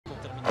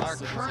our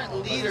current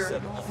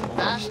leader,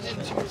 Sebastian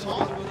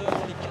Toutant,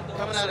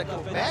 coming out of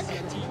Quebec.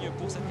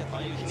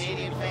 All you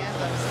Canadian fans,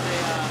 I would say,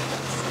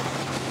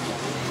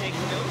 take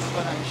notes,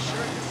 but I'm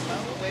sure you're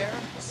well aware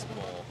of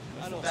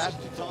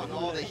Sebastian Toutant and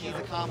all that he's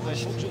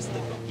accomplished.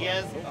 He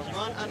has a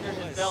run under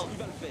his belt.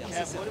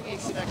 Kev, what do we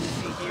expect to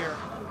see here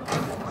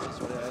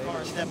as far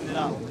as stepping it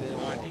up?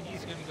 I think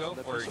he's going to go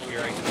for it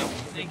here. I don't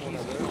think he's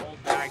going to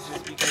hold back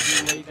just because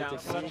he laid down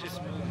such a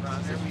smooth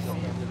run. There we see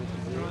him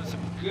throwing some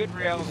good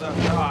rails up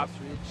top.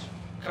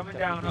 Coming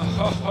down,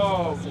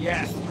 oh,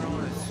 yes,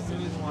 throwing a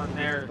smooth one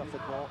there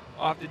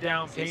off the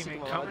down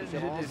pavement. Coming into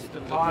this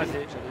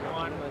deposit.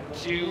 1,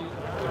 2,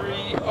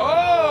 3.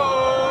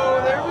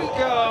 Oh, there we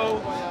go.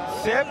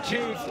 Seb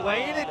Toutant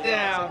laying it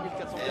down.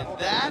 And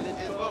that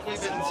is what we've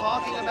been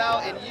talking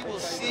about, and you will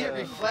see it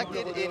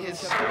reflected in his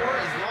score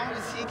as long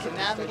as he can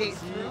navigate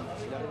through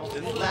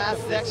this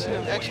last section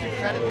of extra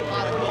credit, a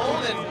lot of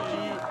gold,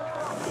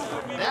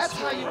 and that's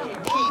how you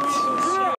compete.